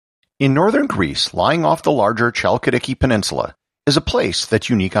In northern Greece, lying off the larger Chalkidiki Peninsula, is a place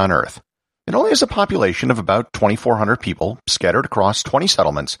that's unique on Earth. It only has a population of about 2,400 people scattered across 20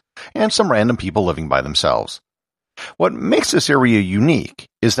 settlements and some random people living by themselves. What makes this area unique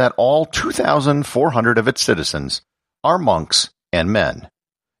is that all 2,400 of its citizens are monks and men,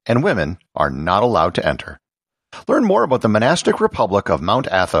 and women are not allowed to enter. Learn more about the monastic republic of Mount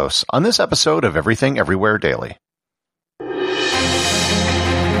Athos on this episode of Everything Everywhere Daily.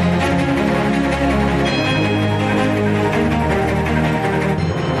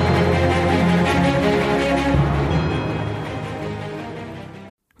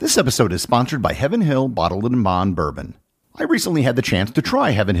 This episode is sponsored by Heaven Hill Bottled and Bond Bourbon. I recently had the chance to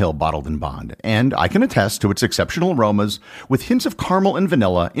try Heaven Hill Bottled and Bond, and I can attest to its exceptional aromas with hints of caramel and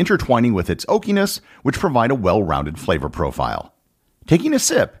vanilla intertwining with its oakiness, which provide a well-rounded flavor profile. Taking a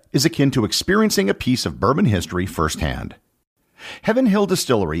sip is akin to experiencing a piece of bourbon history firsthand. Heaven Hill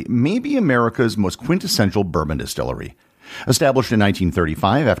Distillery may be America's most quintessential bourbon distillery. Established in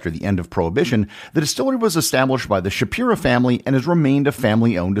 1935 after the end of Prohibition, the distillery was established by the Shapira family and has remained a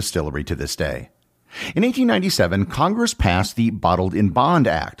family-owned distillery to this day. In 1897, Congress passed the Bottled in Bond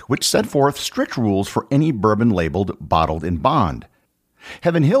Act, which set forth strict rules for any bourbon labeled Bottled in Bond.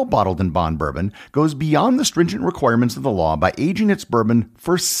 Heaven Hill Bottled in Bond Bourbon goes beyond the stringent requirements of the law by aging its bourbon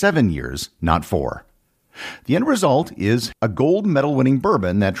for 7 years, not 4. The end result is a gold medal-winning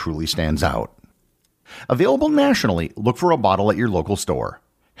bourbon that truly stands out. Available nationally, look for a bottle at your local store.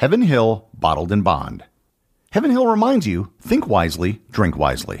 Heaven Hill Bottled in Bond. Heaven Hill reminds you, think wisely, drink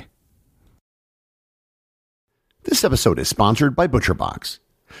wisely. This episode is sponsored by ButcherBox.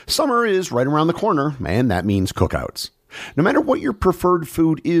 Summer is right around the corner, and that means cookouts. No matter what your preferred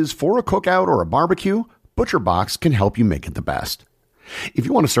food is for a cookout or a barbecue, ButcherBox can help you make it the best. If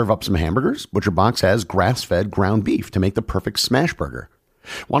you want to serve up some hamburgers, ButcherBox has grass-fed ground beef to make the perfect smash burger.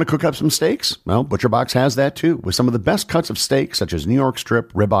 Want to cook up some steaks? Well, ButcherBox has that too, with some of the best cuts of steak such as New York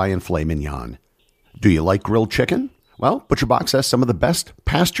strip, ribeye, and filet mignon. Do you like grilled chicken? Well, ButcherBox has some of the best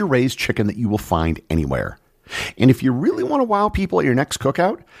pasture-raised chicken that you will find anywhere. And if you really want to wow people at your next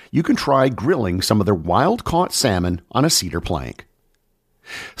cookout, you can try grilling some of their wild-caught salmon on a cedar plank.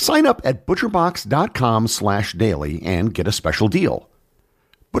 Sign up at butcherbox.com/daily and get a special deal.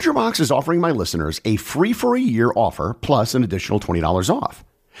 ButcherBox is offering my listeners a free-for-a-year offer plus an additional $20 off.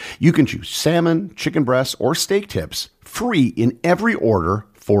 You can choose salmon, chicken breasts, or steak tips free in every order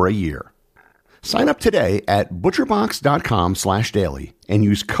for a year. Sign up today at butcherbox.com/daily and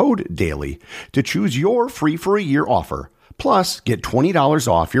use code DAILY to choose your free-for-a-year offer, plus get $20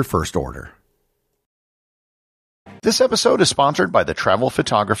 off your first order. This episode is sponsored by the Travel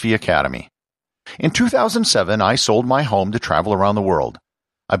Photography Academy. In 2007, I sold my home to travel around the world.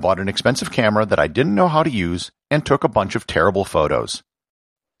 I bought an expensive camera that I didn't know how to use and took a bunch of terrible photos.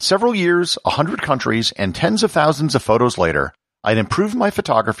 Several years, 100 countries, and tens of thousands of photos later, I'd improved my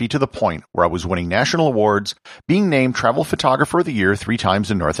photography to the point where I was winning national awards, being named Travel Photographer of the Year 3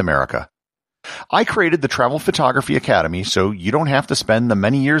 times in North America. I created the Travel Photography Academy so you don't have to spend the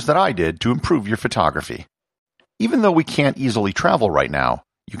many years that I did to improve your photography. Even though we can't easily travel right now,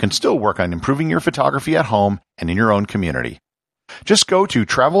 you can still work on improving your photography at home and in your own community. Just go to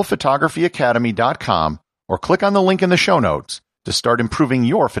travelphotographyacademy.com or click on the link in the show notes to start improving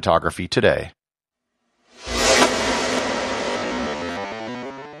your photography today.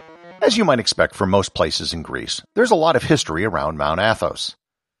 As you might expect from most places in Greece, there's a lot of history around Mount Athos.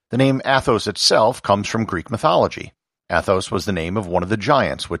 The name Athos itself comes from Greek mythology. Athos was the name of one of the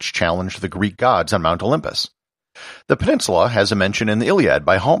giants which challenged the Greek gods on Mount Olympus. The peninsula has a mention in the Iliad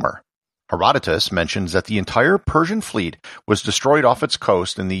by Homer. Herodotus mentions that the entire Persian fleet was destroyed off its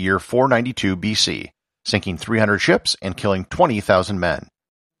coast in the year 492 BC, sinking 300 ships and killing 20,000 men.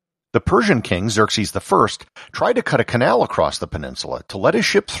 The Persian king Xerxes I tried to cut a canal across the peninsula to let his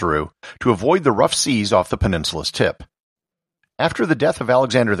ship through to avoid the rough seas off the peninsula's tip. After the death of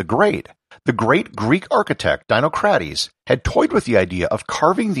Alexander the Great Greek architect Dinocrates had toyed with the idea of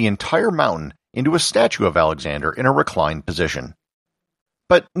carving the entire mountain into a statue of Alexander in a reclined position.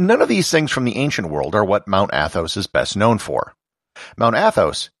 But none of these things from the ancient world are what Mount Athos is best known for. Mount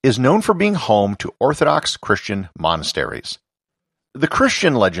Athos is known for being home to Orthodox Christian monasteries. The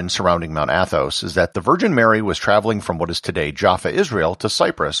Christian legend surrounding Mount Athos is that the Virgin Mary was traveling from what is today Jaffa, Israel, to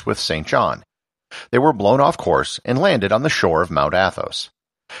Cyprus with St. John. They were blown off course and landed on the shore of Mount Athos.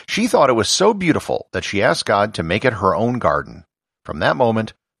 She thought it was so beautiful that she asked God to make it her own garden. From that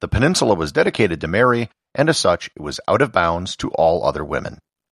moment, the peninsula was dedicated to Mary, and as such, it was out of bounds to all other women.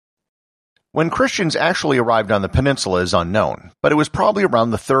 When Christians actually arrived on the peninsula is unknown, but it was probably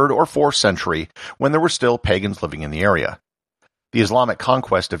around the 3rd or 4th century when there were still pagans living in the area. The Islamic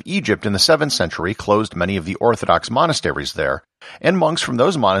conquest of Egypt in the 7th century closed many of the Orthodox monasteries there, and monks from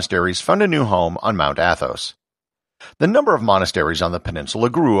those monasteries found a new home on Mount Athos. The number of monasteries on the peninsula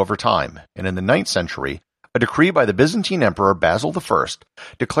grew over time, and in the 9th century, a decree by the Byzantine Emperor Basil I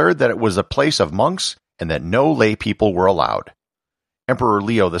declared that it was a place of monks and that no lay people were allowed. Emperor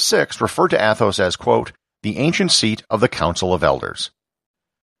Leo VI referred to Athos as, quote, the ancient seat of the Council of Elders.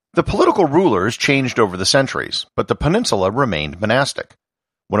 The political rulers changed over the centuries, but the peninsula remained monastic.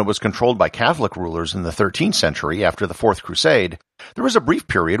 When it was controlled by Catholic rulers in the 13th century after the Fourth Crusade, there was a brief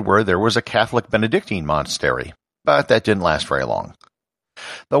period where there was a Catholic Benedictine monastery, but that didn't last very long.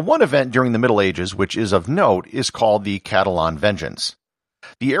 The one event during the Middle Ages which is of note is called the Catalan Vengeance.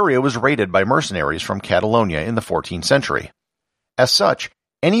 The area was raided by mercenaries from Catalonia in the 14th century. As such,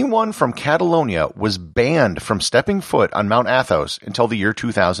 anyone from Catalonia was banned from stepping foot on Mount Athos until the year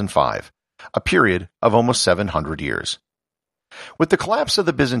 2005, a period of almost 700 years. With the collapse of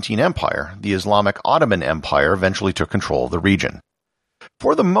the Byzantine Empire, the Islamic Ottoman Empire eventually took control of the region.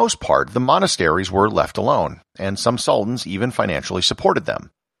 For the most part, the monasteries were left alone, and some sultans even financially supported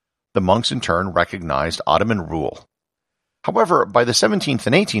them. The monks in turn recognized Ottoman rule. However, by the 17th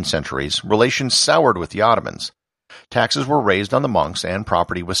and 18th centuries, relations soured with the Ottomans. Taxes were raised on the monks and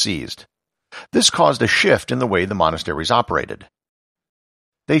property was seized. This caused a shift in the way the monasteries operated.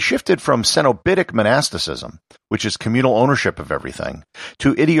 They shifted from cenobitic monasticism, which is communal ownership of everything,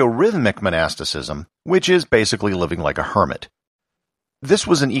 to idiorhythmic monasticism, which is basically living like a hermit. This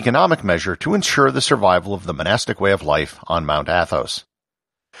was an economic measure to ensure the survival of the monastic way of life on Mount Athos.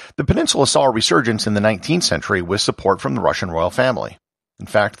 The peninsula saw a resurgence in the 19th century with support from the Russian royal family. In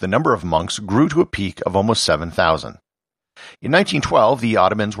fact, the number of monks grew to a peak of almost 7,000. In 1912, the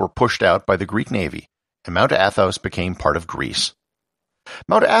Ottomans were pushed out by the Greek navy, and Mount Athos became part of Greece.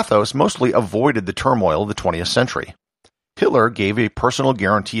 Mount Athos mostly avoided the turmoil of the 20th century. Hitler gave a personal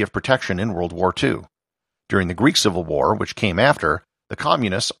guarantee of protection in World War II. During the Greek Civil War, which came after, the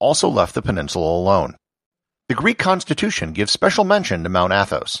communists also left the peninsula alone. The Greek constitution gives special mention to Mount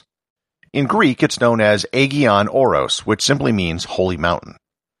Athos. In Greek, it's known as Agion Oros, which simply means Holy Mountain.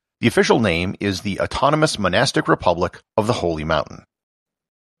 The official name is the Autonomous Monastic Republic of the Holy Mountain.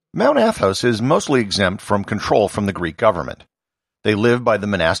 Mount Athos is mostly exempt from control from the Greek government. They live by the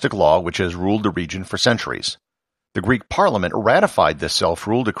monastic law which has ruled the region for centuries. The Greek parliament ratified this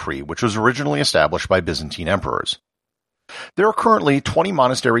self-rule decree, which was originally established by Byzantine emperors. There are currently 20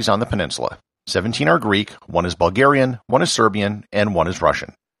 monasteries on the peninsula. 17 are Greek, 1 is Bulgarian, 1 is Serbian, and 1 is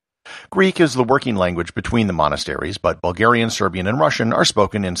Russian. Greek is the working language between the monasteries, but Bulgarian, Serbian, and Russian are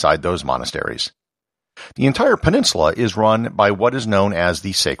spoken inside those monasteries. The entire peninsula is run by what is known as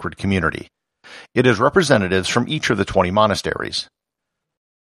the Sacred Community. It is representatives from each of the 20 monasteries.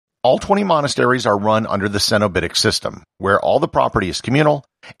 All 20 monasteries are run under the cenobitic system, where all the property is communal,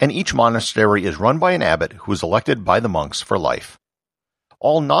 and each monastery is run by an abbot who is elected by the monks for life.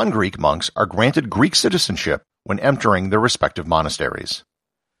 All non-Greek monks are granted Greek citizenship when entering their respective monasteries.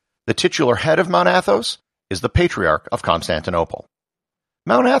 The titular head of Mount Athos is the Patriarch of Constantinople.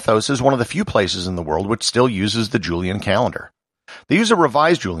 Mount Athos is one of the few places in the world which still uses the Julian calendar. They use a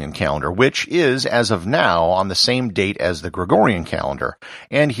revised Julian calendar, which is, as of now, on the same date as the Gregorian calendar,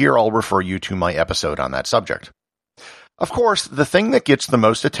 and here I'll refer you to my episode on that subject. Of course, the thing that gets the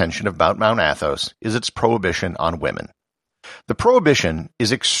most attention about Mount Athos is its prohibition on women. The prohibition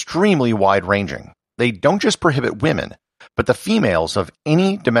is extremely wide-ranging. They don't just prohibit women, but the females of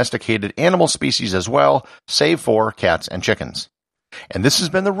any domesticated animal species as well, save for cats and chickens. And this has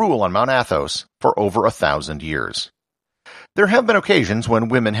been the rule on Mount Athos for over 1,000 years. There have been occasions when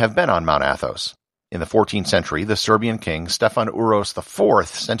women have been on Mount Athos. In the 14th century, the Serbian king Stefan Uros IV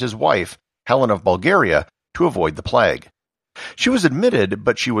sent his wife, Helen of Bulgaria, to avoid the plague. She was admitted,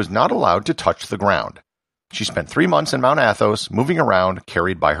 but she was not allowed to touch the ground. She spent 3 months in Mount Athos, moving around,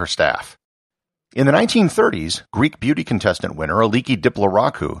 carried by her staff. In the 1930s, Greek beauty contestant winner Aliki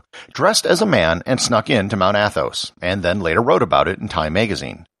Diplorakou dressed as a man and snuck into Mount Athos, and then later wrote about it in Time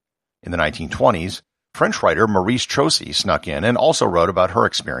magazine. In the 1920s, French writer Maurice Chaussy snuck in and also wrote about her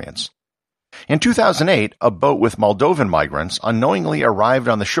experience. In 2008, a boat with Moldovan migrants unknowingly arrived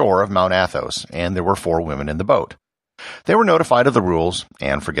on the shore of Mount Athos, and there were 4 women in the boat. They were notified of the rules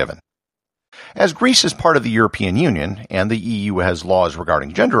and forgiven. As Greece is part of the European Union, and the EU has laws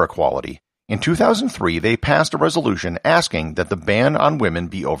regarding gender equality, in 2003 they passed a resolution asking that the ban on women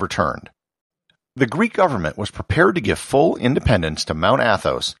be overturned. The Greek government was prepared to give full independence to Mount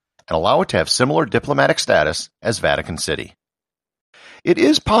Athos and allow it to have similar diplomatic status as Vatican City. It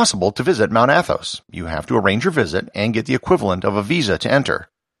is possible to visit Mount Athos. You have to arrange your visit and get the equivalent of a visa to enter.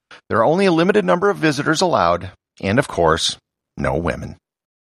 There are only a limited number of visitors allowed, and of course, no women.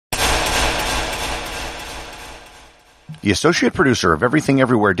 The associate producer of Everything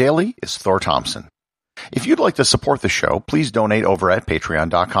Everywhere Daily is Thor Thompson. If you'd like to support the show, please donate over at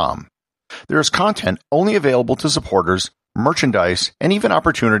patreon.com. There is content only available to supporters, merchandise, and even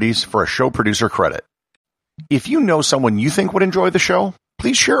opportunities for a show producer credit. If you know someone you think would enjoy the show,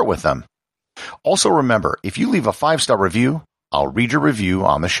 please share it with them. Also remember, if you leave a 5-star review, I'll read your review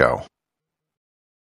on the show.